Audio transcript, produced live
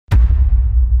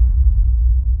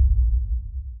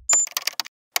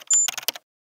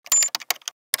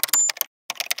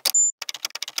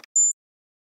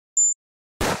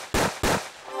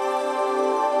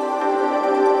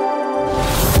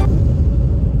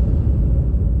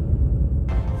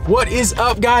What is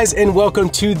up, guys, and welcome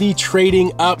to the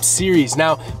Trading Up series.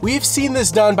 Now, we've seen this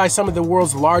done by some of the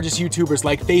world's largest YouTubers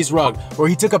like FaZe Rug, where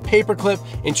he took a paperclip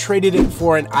and traded it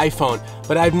for an iPhone,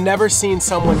 but I've never seen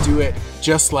someone do it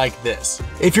just like this.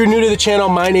 If you're new to the channel,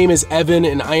 my name is Evan,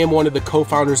 and I am one of the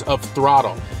co-founders of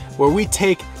throtl, where we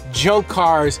take junk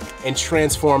cars and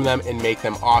transform them and make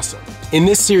them awesome. In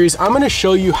this series, I'm gonna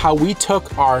show you how we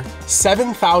took our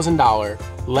 $7,000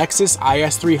 Lexus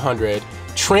IS300,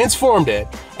 transformed it,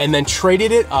 and then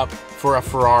traded it up for a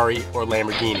Ferrari or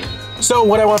Lamborghini. So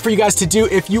what I want for you guys to do,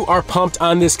 if you are pumped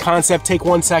on this concept, take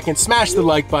 1 second, smash the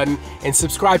like button, and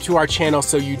subscribe to our channel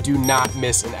so you do not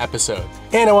miss an episode.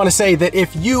 And I wanna say that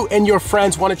if you and your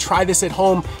friends wanna try this at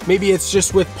home, maybe it's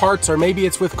just with parts or maybe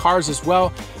it's with cars as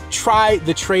well, try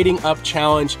the Trading Up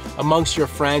challenge amongst your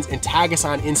friends and tag us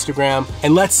on Instagram,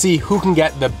 and let's see who can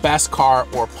get the best car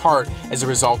or part as a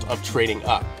result of trading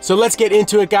up. So let's get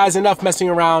into it, guys. Enough messing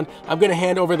around. I'm gonna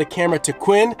hand over the camera to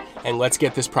Quinn, and let's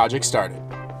get this project started.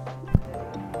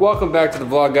 Welcome back to the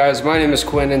vlog, guys. My name is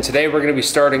Quinn, and today we're going to be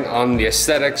starting on the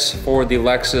aesthetics for the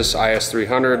Lexus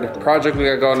IS300 project we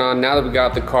got going on. Now that we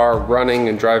got the car running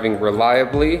and driving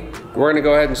reliably, we're going to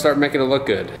go ahead and start making it look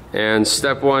good. And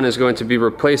step one is going to be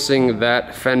replacing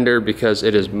that fender because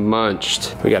it is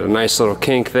munched. We got a nice little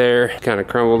kink there, kind of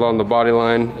crumbled on the body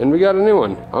line, and we got a new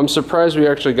one. I'm surprised we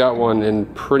actually got one in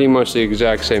pretty much the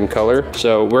exact same color.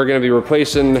 So we're going to be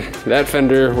replacing that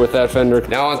fender with that fender.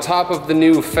 Now on top of the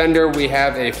new fender, we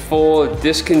have a full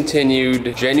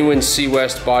discontinued genuine C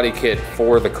West body kit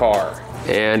for the car.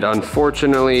 And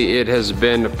unfortunately it has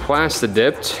been plastic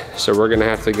dipped, so we're gonna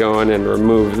have to go in and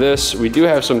remove this. We do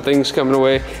have some things coming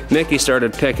away. Nikki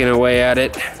started picking away at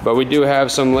it, but we do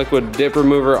have some liquid dip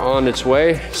remover on its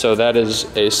way. So that is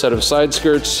a set of side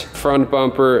skirts, front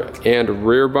bumper, and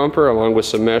rear bumper, along with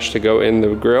some mesh to go in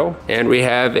the grille. And we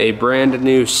have a brand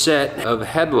new set of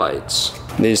headlights.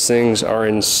 These things are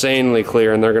insanely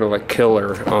clear and they're gonna look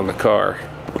killer on the car.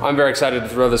 I'm very excited to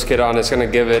throw this kit on. It's gonna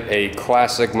give it a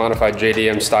classic modified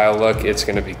JDM style look. It's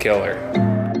gonna be killer.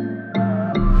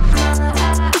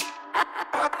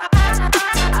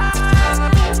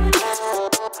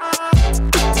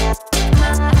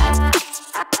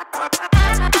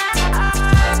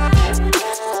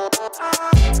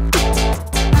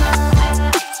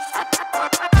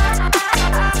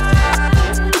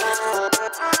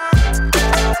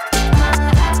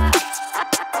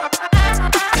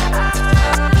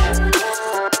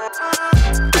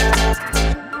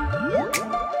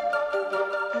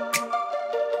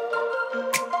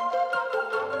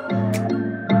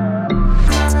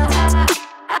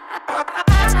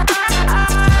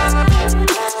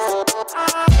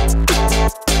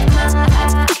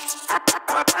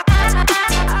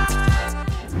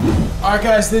 Alright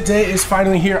guys, the day is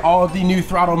finally here. All of the new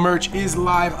throtl merch is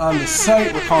live on the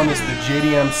site. We're calling this the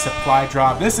JDM supply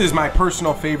drop. This is my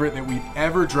personal favorite that we've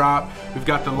ever dropped. We've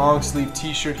got the long sleeve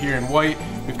t-shirt here in white.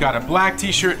 We've got a black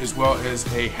t-shirt as well as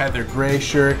a heather gray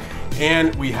shirt.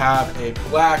 And we have a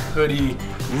black hoodie,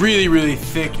 really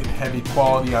thick and heavy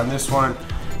quality on this one.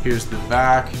 Here's the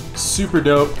back, super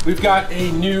dope. We've got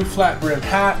a new flat brim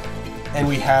hat, and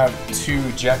we have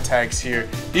two jet tags here.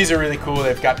 These are really cool.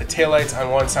 They've got the taillights on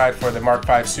one side for the Mark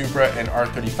V Supra and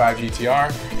R35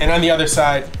 GTR. And on the other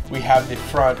side, we have the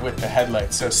front with the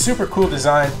headlights. So super cool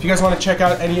design. If you guys wanna check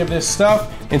out any of this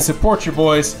stuff and support your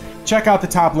boys, check out the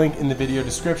top link in the video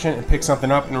description and pick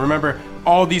something up. And remember,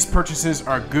 all these purchases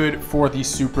are good for the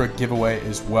Supra giveaway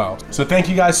as well. So thank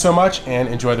you guys so much and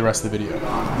enjoy the rest of the video.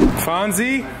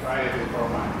 Fonzie,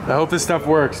 I hope this stuff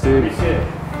works, dude.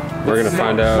 We're gonna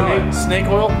find out. Snake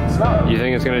oil? You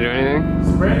think it's gonna do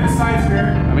anything? Spray the side skirt.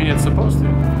 I mean, it's supposed to.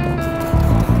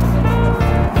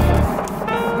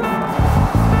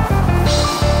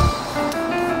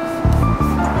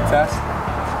 Test.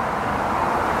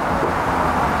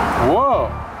 Whoa!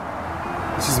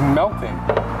 This is melting.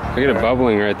 Look at it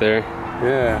bubbling right there.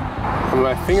 Yeah.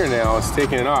 My fingernail is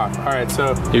taking it off. All right,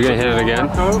 so. You're gonna hit it again?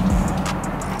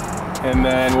 And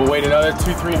then we'll wait another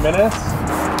 2-3 minutes.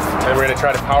 And we're gonna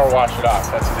try to power wash it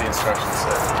off. That's what the instructions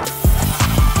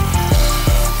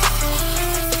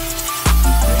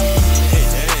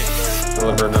say.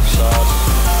 Deliver enough sauce.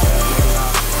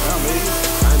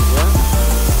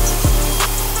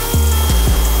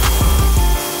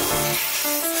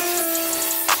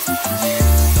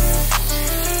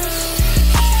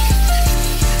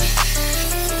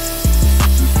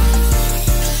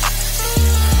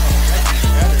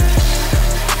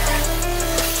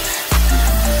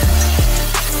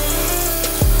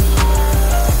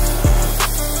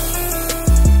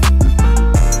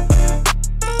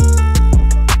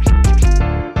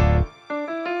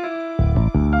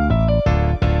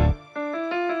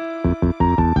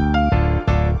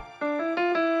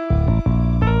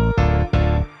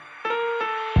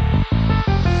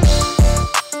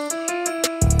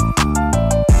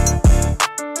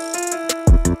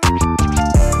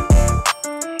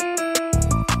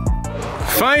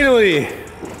 Finally,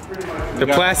 the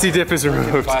plasti dip is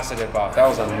removed. Plasti dip off. That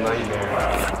was a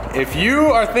nightmare. If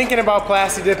you are thinking about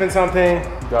plasti dipping something,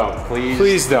 don't.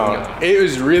 Please don't. It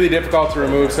was really difficult to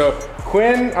remove. So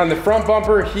Quinn, on the front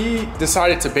bumper, he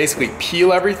decided to basically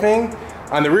peel everything.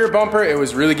 On the rear bumper, it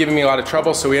was really giving me a lot of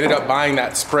trouble, so we ended up buying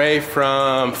that spray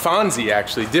from Fonzie,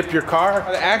 actually, Dip Your Car.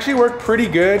 It actually worked pretty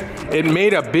good. It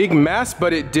made a big mess,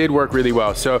 but it did work really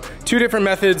well. So 2 different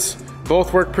methods,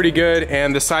 both worked pretty good,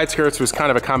 and the side skirts was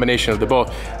kind of a combination of the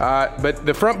both. But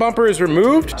the front bumper is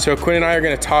removed, so Quinn and I are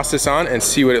gonna toss this on and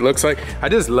see what it looks like. I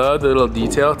just love the little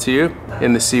detail too.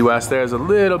 In the C West, there's a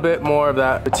little bit more of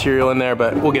that material in there,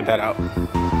 but we'll get that out.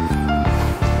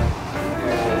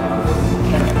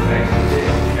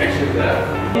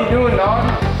 What are you doing,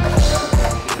 dog?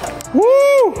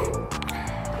 Woo!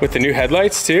 With the new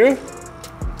headlights too.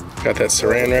 Got that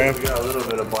saran wrap. We got a little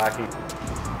bit of blackie.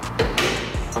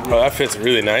 Oh, that fits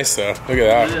really nice though. Look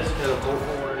at that.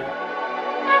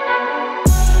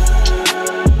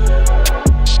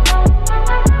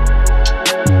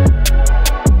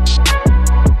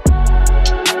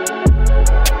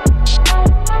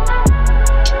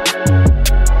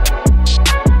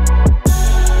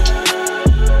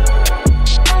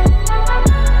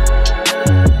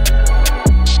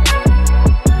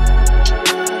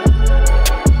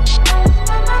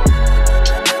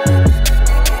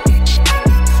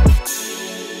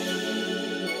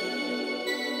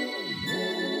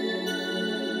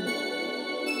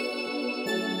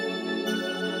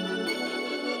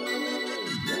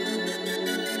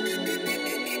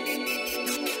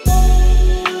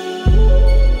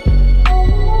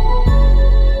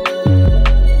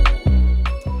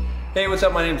 Hey, what's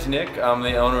up? My name's Nick. I'm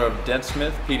the owner of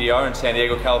Dentsmith PDR in San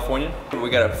Diego, California.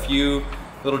 We got a few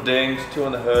little dings, 2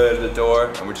 on the hood, the door,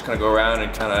 and we're just gonna go around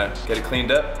and kind of get it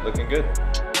cleaned up, looking good.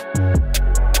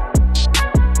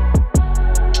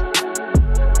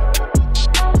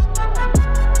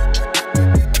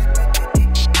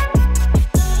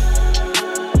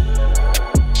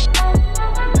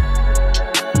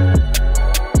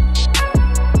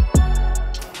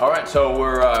 So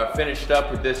we're finished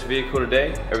up with this vehicle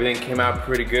today. Everything came out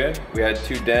pretty good. We had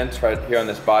 2 dents right here on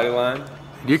this body line.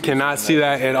 You cannot see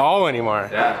that at all anymore.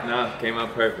 Yeah, no, came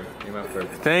out perfect. Came out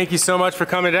perfect. Thank you so much for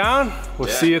coming down. We'll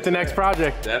see you at the next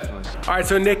project. Definitely. All right,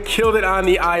 so Nick killed it on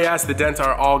the IS. The dents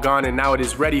are all gone, and now it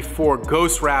is ready for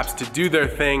Ghost Wraps to do their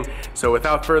thing. So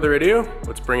without further ado,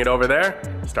 let's bring it over there,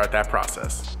 start that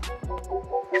process.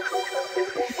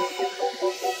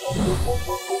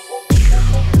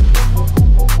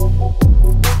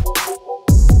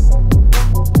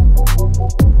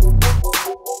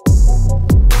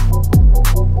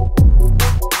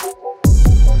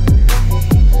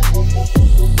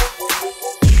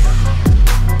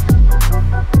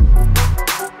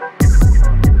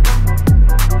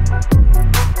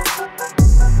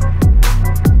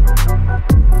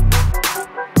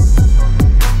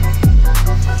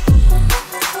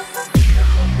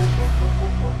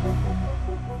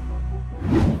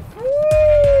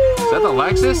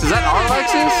 Lexus? Is that our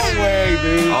Lexus? No way,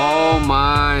 dude. Oh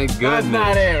my goodness. That's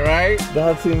not it, right?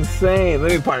 That's insane.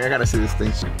 Let me park. I gotta see this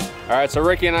thing. All right, so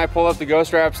Ricky and I pulled up the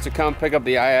Ghost Wraps to come pick up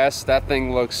the IS. That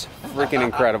thing looks freaking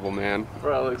incredible, man.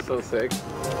 Bro, it looks so sick.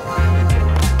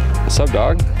 What's up,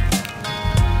 dog?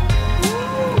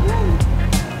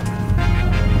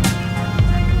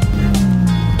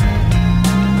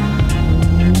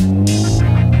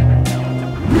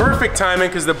 Perfect timing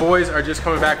because the boys are just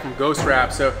coming back from Ghost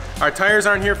Wrap. So our tires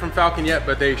aren't here from Falcon yet,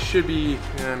 but they should be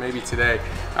maybe today.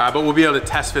 But we'll be able to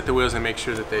test fit the wheels and make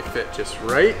sure that they fit just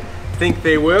right. Think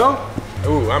they will.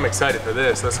 Ooh, I'm excited for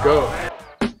this. Let's go.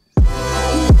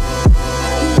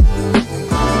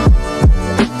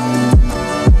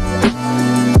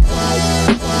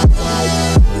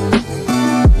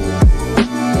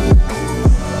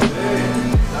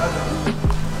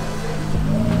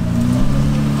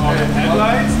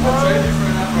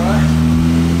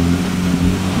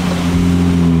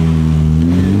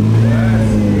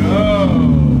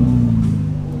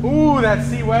 That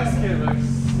C West kit looks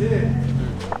sick.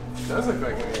 Does look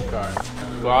like a new car.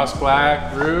 Gloss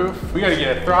black roof. We gotta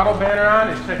get a throttle banner on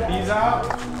and check these out.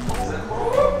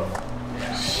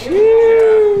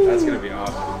 Yeah, that's gonna be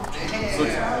awesome.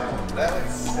 That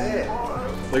looks sick.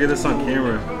 Look at this on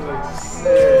camera.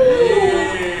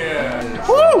 Yeah.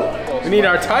 Woo! We need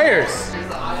our tires.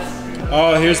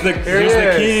 Oh, here's the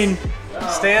king.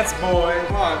 Stance boy.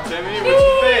 Come on, Timmy, what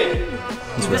you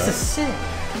think? This is sick.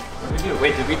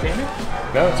 Wait, did we paint it?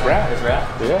 No, it's wrapped. It's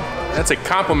wrapped? Yeah. That's a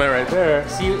compliment right there.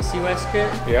 C West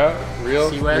kit? Yeah, real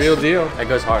deal. That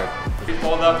goes hard. We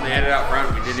pulled up and they had it out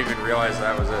front. We didn't even realize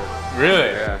that was it. Really?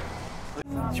 Yeah.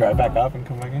 Drive back up and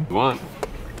come back in? You want?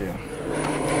 Yeah.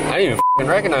 I didn't even f***ing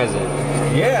recognize it.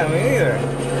 Yeah, me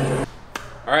neither.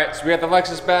 All right, so we got the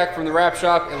Lexus back from the wrap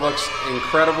shop. It looks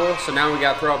incredible. So now we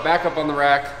got to throw it back up on the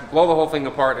rack, blow the whole thing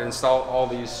apart, and install all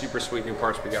these super sweet new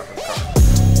parts we got for the car.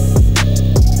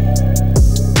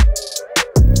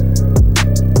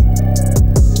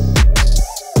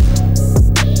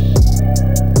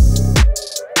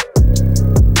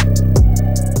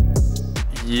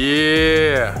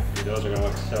 Yeah. Dude, those are gonna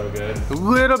look so good. A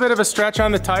little bit of a stretch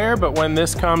on the tire, but when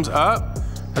this comes up,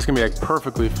 that's gonna be like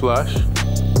perfectly flush.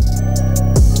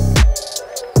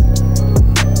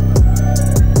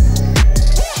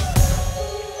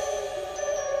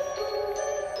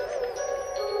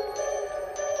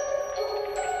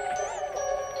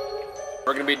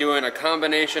 We're going to be doing a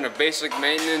combination of basic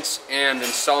maintenance and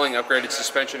installing upgraded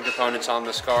suspension components on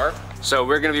this car. So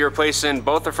we're going to be replacing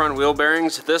both the front wheel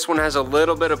bearings. This one has a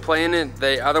little bit of play in it.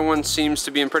 The other one seems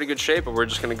to be in pretty good shape, but we're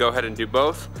just going to go ahead and do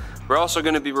both. We're also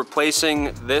going to be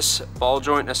replacing this ball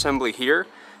joint assembly here.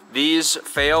 These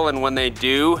fail, and when they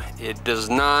do, it does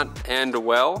not end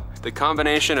well. The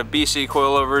combination of BC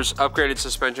coilovers, upgraded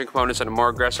suspension components, and a more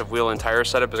aggressive wheel and tire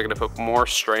setup is gonna put more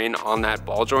strain on that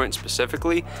ball joint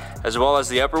specifically, as well as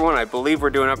the upper one. I believe we're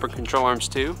doing upper control arms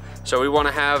too. So we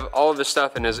wanna have all of this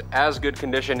stuff in as good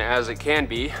condition as it can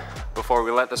be before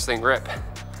we let this thing rip.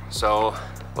 So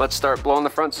let's start blowing the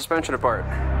front suspension apart.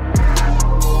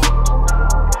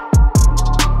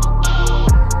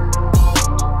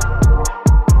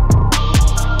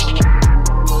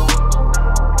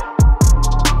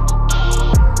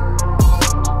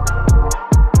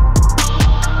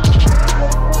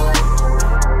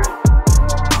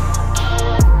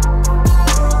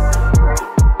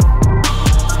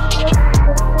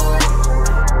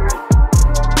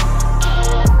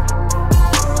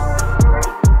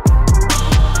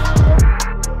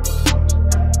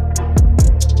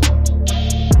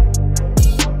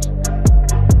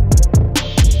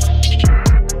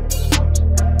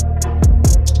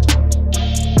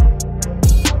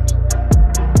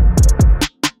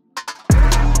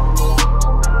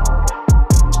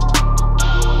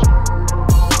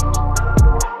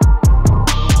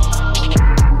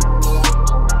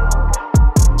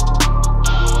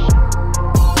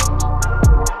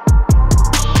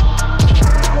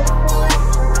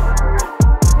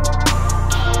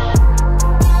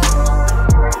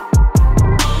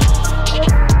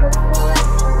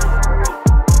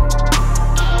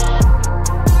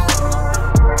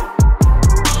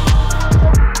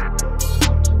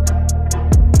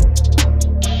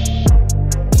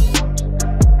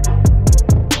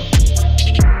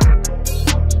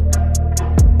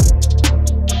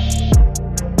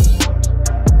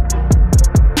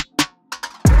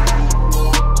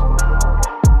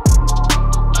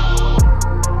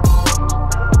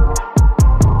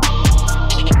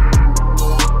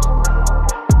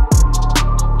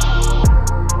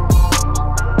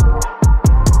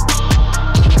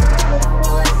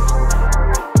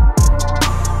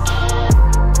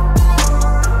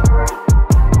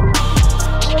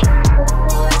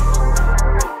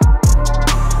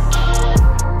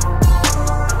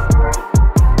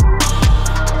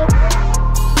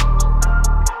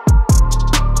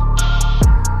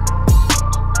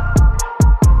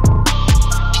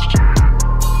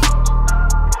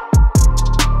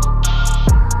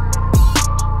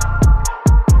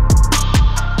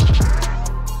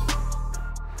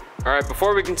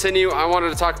 Before we continue, I wanted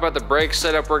to talk about the brake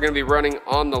setup we're going to be running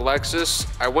on the Lexus.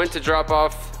 I went to drop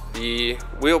off the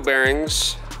wheel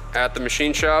bearings at the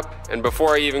machine shop, and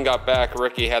before I even got back,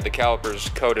 Ricky had the calipers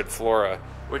coated Flora,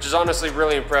 which is honestly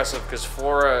really impressive because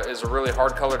Flora is a really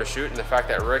hard color to shoot, and the fact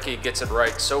that Ricky gets it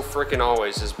right so freaking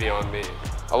always is beyond me.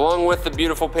 Along with the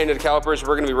beautiful painted calipers,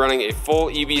 we're going to be running a full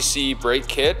EBC brake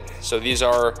kit. So these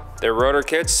are their rotor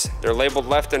kits. They're labeled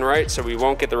left and right, so we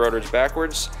won't get the rotors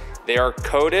backwards. They are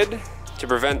coated to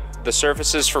prevent the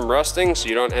surfaces from rusting, so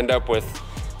you don't end up with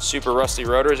super rusty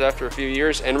rotors after a few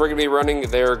years. And we're gonna be running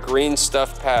their green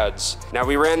stuff pads. Now,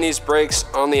 we ran these brakes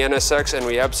on the NSX and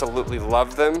we absolutely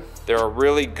love them. They're a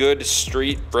really good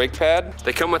street brake pad.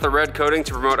 They come with a red coating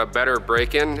to promote a better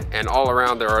break-in, and all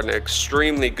around they're an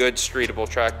extremely good streetable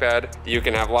track pad that you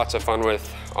can have lots of fun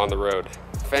with on the road.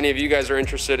 If any of you guys are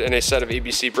interested in a set of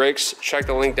EBC brakes, check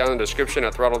the link down in the description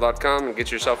at throtl.com and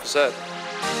get yourself a set.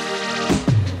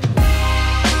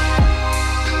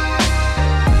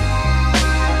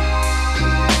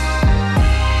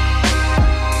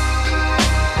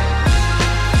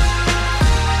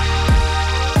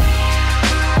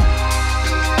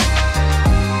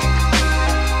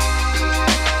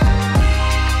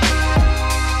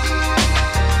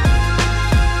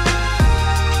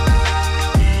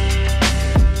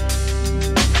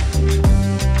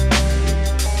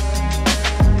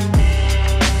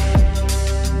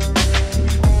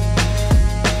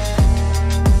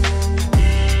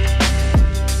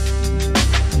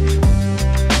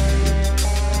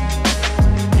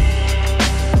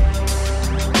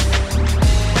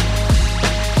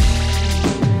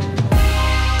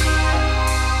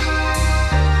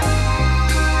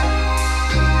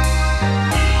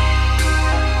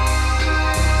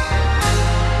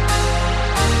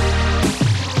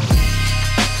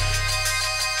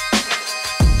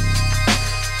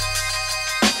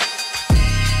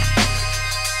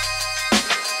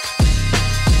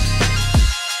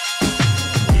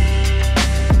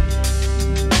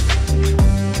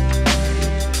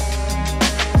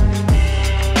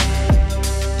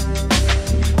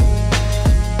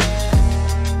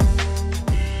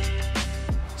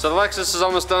 So the Lexus is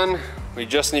almost done. We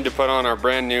just need to put on our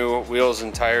brand new wheels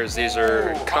and tires. These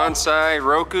are Kansai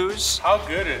Rokus. How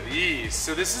good are these?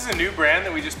 So this is a new brand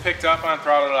that we just picked up on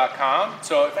throtl.com.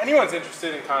 So if anyone's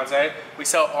interested in Kansai, we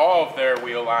sell all of their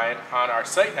wheel line on our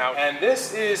site now. And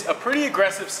this is a pretty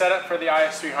aggressive setup for the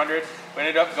IS300. We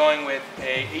ended up going with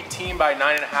a 18 by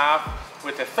 9.5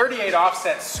 with a 38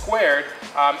 offset squared,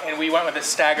 and we went with a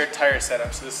staggered tire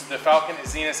setup. So this is the Falcon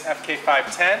Zenith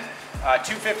FK510.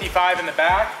 255 in the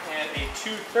back and a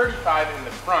 235 in the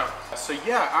front. So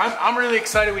yeah, I'm really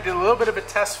excited. We did a little bit of a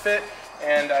test fit,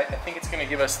 and I think it's gonna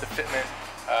give us the fitment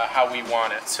how we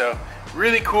want it. So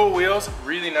really cool wheels,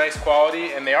 really nice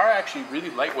quality, and they are actually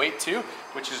really lightweight too,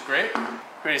 which is great.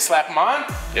 Ready to slap them on?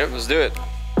 Yep, let's do it.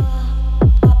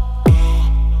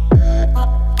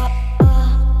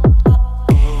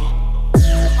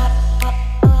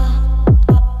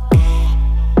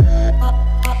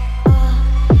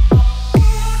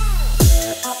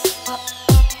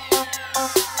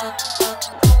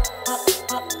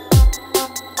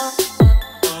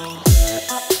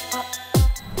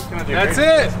 That's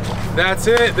it. That's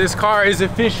it. This car is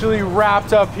officially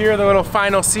wrapped up here. The little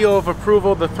final seal of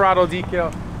approval, the throttle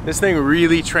decal. This thing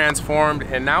really transformed,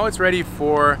 and now it's ready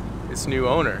for its new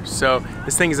owner. So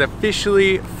this thing is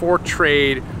officially for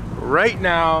trade right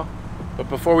now. But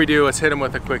before we do, let's hit him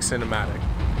with a quick cinematic.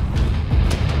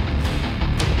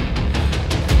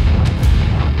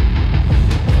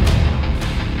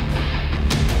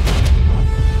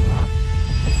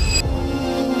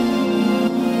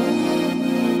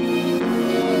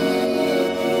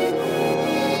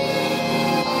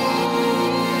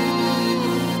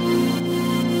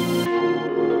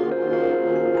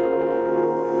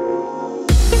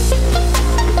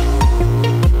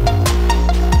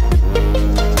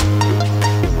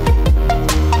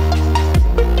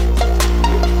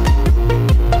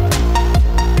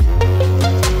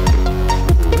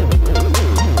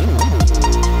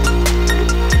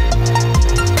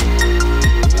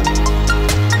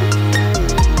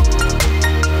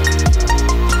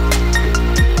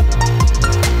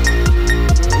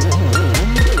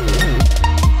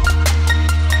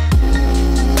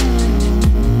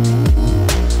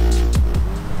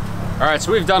 All right,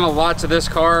 so we've done a lot to this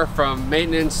car, from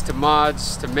maintenance to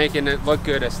mods to making it look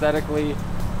good aesthetically.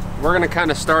 We're gonna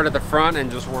kind of start at the front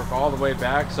and just work all the way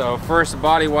back. So first,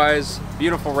 body-wise,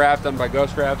 beautiful wrap done by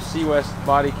Ghost Wrap, C-West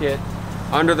body kit.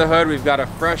 Under the hood, we've got a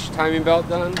fresh timing belt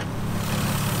done.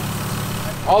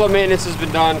 All the maintenance has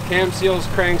been done. Cam seals,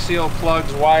 crank seal,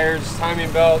 plugs, wires,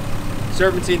 timing belt,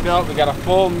 serpentine belt. We got a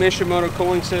full Mishimoto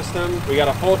cooling system. We got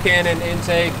a full Canon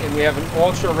intake, and we have an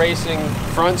Ultra Racing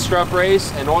front strut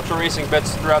race and Ultra Racing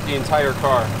bits throughout the entire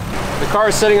car. The car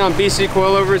is sitting on BC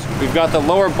coilovers. We've got the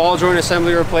lower ball joint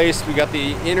assembly replaced. We got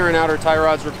the inner and outer tie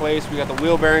rods replaced. We got the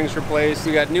wheel bearings replaced.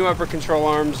 We got new upper control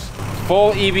arms,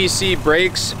 full EBC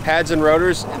brakes, pads and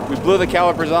rotors. We blew the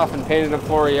calipers off and painted them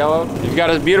Flora yellow. You've got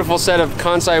a beautiful set of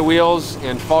Kansai wheels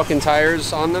and Falcon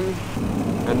tires on them,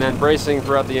 and then bracing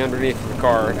throughout the underneath of the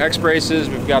car. X braces,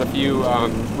 we've got a few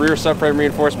rear subframe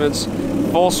reinforcements,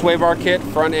 full sway bar kit,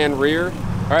 front and rear.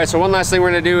 All right, so one last thing we're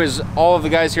gonna do is all of the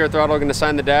guys here at Throtl are gonna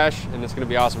sign the dash, and it's gonna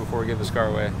be awesome before we give this car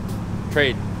away.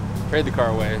 Trade the car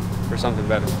away for something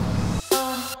better.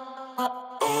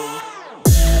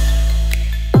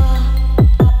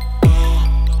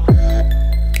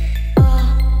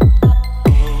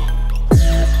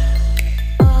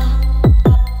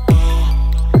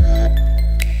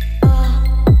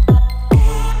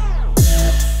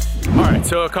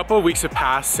 So a couple of weeks have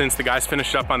passed since the guys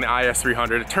finished up on the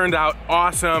IS300. It turned out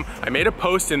awesome. I made a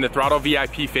post in the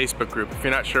throtlVIP Facebook group. If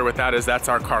you're not sure what that is, that's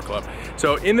our car club.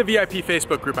 So in the VIP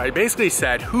Facebook group, I basically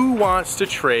said, who wants to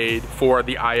trade for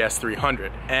the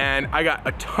IS300? And I got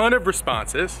a ton of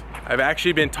responses. I've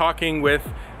actually been talking with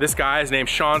this guy, his name's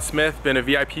Sean Smith, been a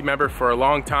VIP member for a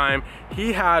long time.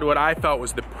 He had what I felt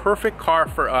was the perfect car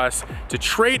for us to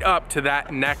trade up to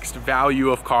that next value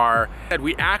of car. And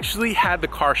we actually had the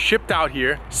car shipped out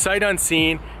here, sight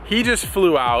unseen. He just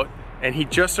flew out and he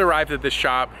just arrived at the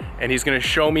shop, and he's gonna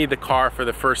show me the car for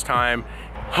the first time.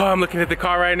 Oh, I'm looking at the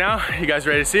car right now. You guys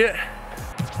ready to see it?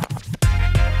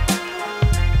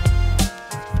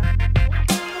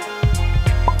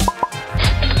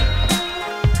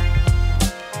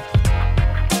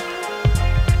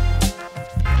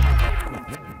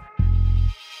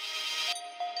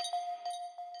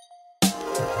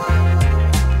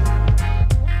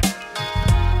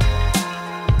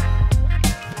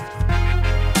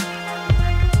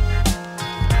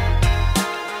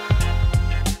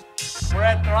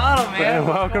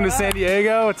 Welcome to San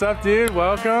Diego. What's up, dude?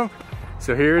 Welcome.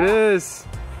 So here it is.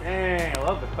 Dang, I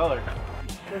love the color.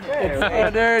 It's so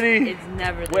dirty. It's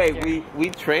never this Wait, dirty. we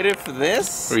traded for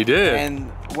this? We did.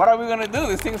 And what are we gonna do?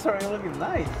 This thing's already looking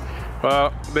nice.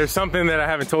 Well, there's something that I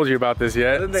haven't told you about this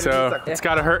yet. So it's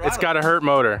got a hurt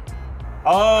motor.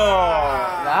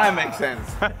 Oh, that makes sense.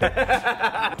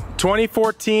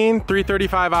 2014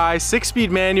 335i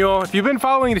 6-speed manual. If you've been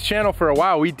following the channel for a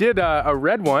while, we did a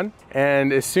red one,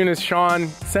 and as soon as Sean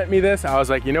sent me this, I was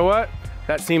like, you know what?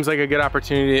 That seems like a good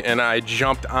opportunity, and I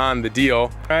jumped on the deal.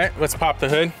 All right, let's pop the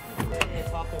hood. Hey,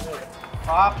 pop the hood.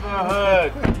 Pop the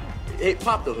hood. Hey,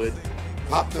 pop the hood.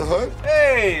 Pop the hood.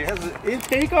 Hey, has an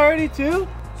intake already too?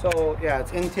 So yeah,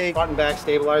 it's intake, front and back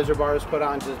stabilizer bars put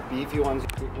on, just beefy ones.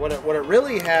 What it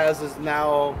really has is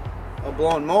now a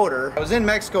blown motor. I was in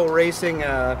Mexico racing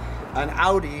an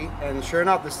Audi, and sure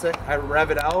enough, I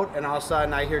rev it out, and all of a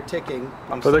sudden I hear ticking.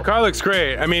 Well, the car looks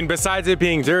great. I mean, besides it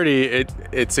being dirty,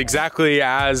 it's exactly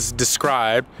as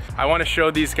described. I want to show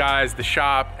these guys the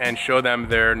shop and show them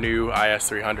their new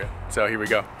IS300. So here we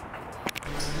go.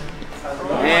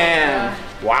 Man,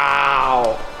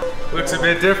 wow. Looks a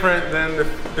bit different than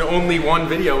the only one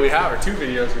video we have, or 2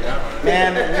 videos we have on it.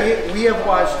 Man, we have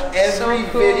watched every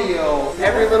video,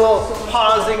 every little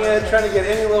pausing it, trying to get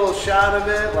any little shot of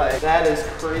it. Like, that is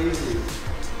crazy.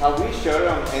 Have we showed it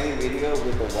on any video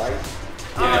with the white?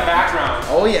 In the background.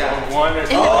 Oh yeah. One or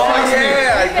two. Oh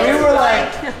yeah. We were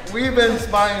like, we've been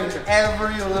spying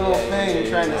every little thing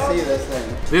trying to see this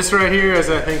thing. This right here is,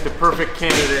 I think, the perfect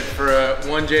candidate for a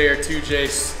 1J or 2J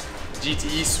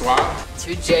GTE swap.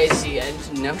 2JZ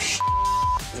engine, no sh.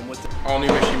 All new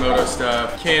Ishimoto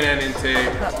stuff, K&N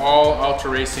intake, all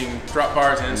ultra racing drop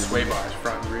bars and sway bars,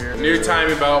 front and rear. New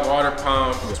timing belt, water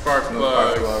pump, spark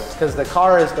plugs. Because the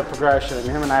car is the progression, and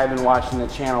him and I have been watching the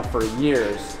channel for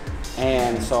years.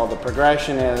 And so the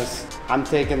progression is, I'm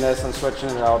taking this and switching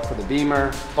it out for the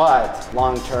Beamer, but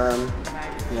long term,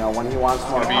 you know, when he wants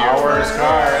more power. So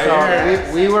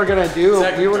we were gonna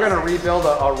rebuild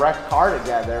a wrecked car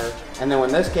together. And then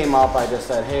when this came up, I just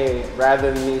said, hey,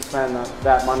 rather than me spend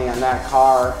that money on that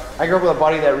car, I grew up with a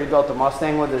buddy that rebuilt the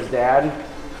Mustang with his dad,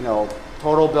 you know,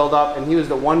 total build up, and he was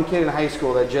the one kid in high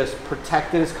school that just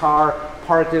protected his car,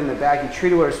 parked it in the back, he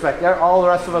treated it with respect. All the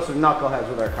rest of us were knuckleheads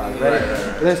with our cars, right?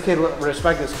 But this kid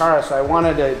respected his car, so I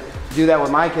wanted to do that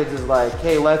with my kids, is like,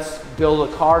 hey, let's build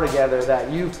a car together that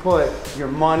you've put your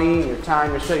money, your time,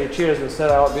 your sweat, your tears, instead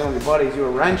of out being with your buddies, you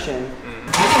were wrenching.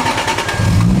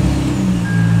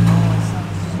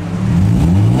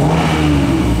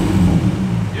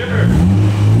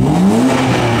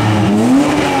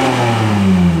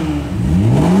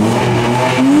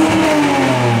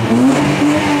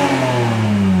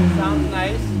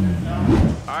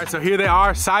 So here they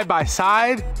are, side by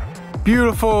side.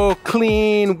 Beautiful,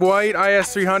 clean, white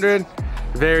IS300.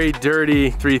 Very dirty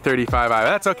 335i.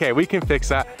 That's okay, we can fix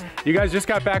that. You guys just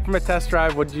got back from a test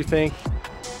drive. What did you think?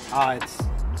 It's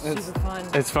super fun.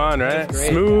 It's fun, right? It's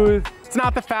great. Smooth. It's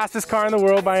not the fastest car in the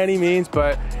world by any means,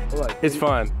 but look, it's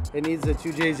fun. It needs a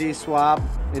 2JZ swap.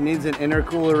 It needs an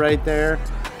intercooler right there,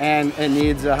 and it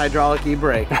needs a hydraulic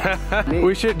e-brake.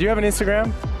 We should. Do you have an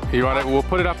Instagram? You want it? We'll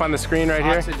put it up on the screen right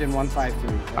here. Oxygen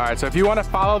 153. All right, so if you want to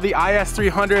follow the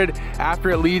IS300 after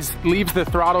it leaves the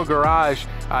throtl garage,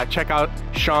 check out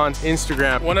Sean's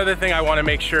Instagram. One other thing I want to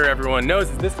make sure everyone knows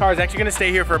is this car is actually going to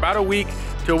stay here for about a week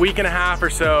to a week and a half or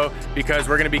so, because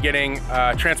we're going to be getting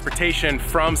transportation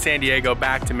from San Diego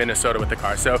back to Minnesota with the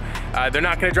car. So they're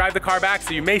not going to drive the car back,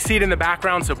 so you may see it in the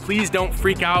background, so please don't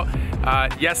freak out.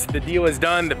 Yes, the deal is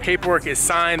done, the paperwork is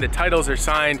signed, the titles are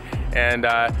signed, and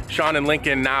Sean and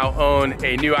Lincoln now own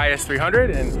a new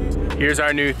IS300, and here's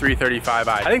our new 335i.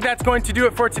 I think that's going to do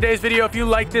it for today's video. If you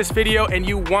like this video and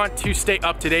you want to stay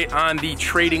up to date on the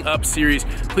Trading Up series,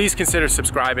 please consider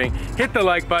subscribing, hit the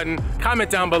like button,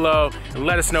 comment down below, and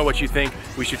let us know what you think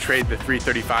we should trade the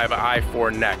 335i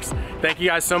for next. Thank you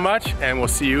guys so much, and we'll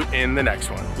see you in the next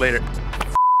one. Later.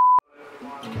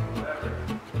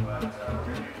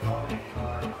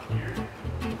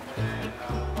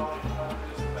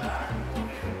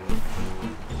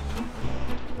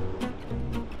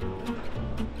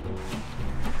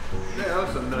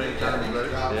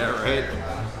 Yeah, right.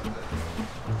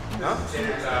 That's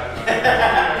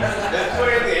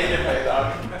where the engine plays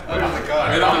off. Where's the car?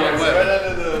 Right on the left. Right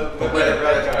under the What do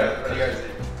you guys see?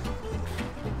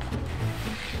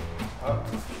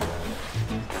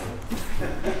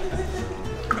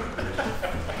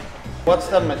 What's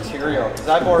the material? Because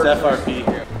I've ordered FRP.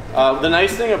 The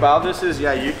nice thing about this is,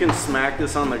 yeah, you can smack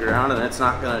this on the ground and it's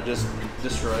not gonna just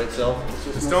destroy itself. It's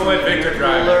just Don't let Victor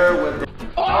drive. with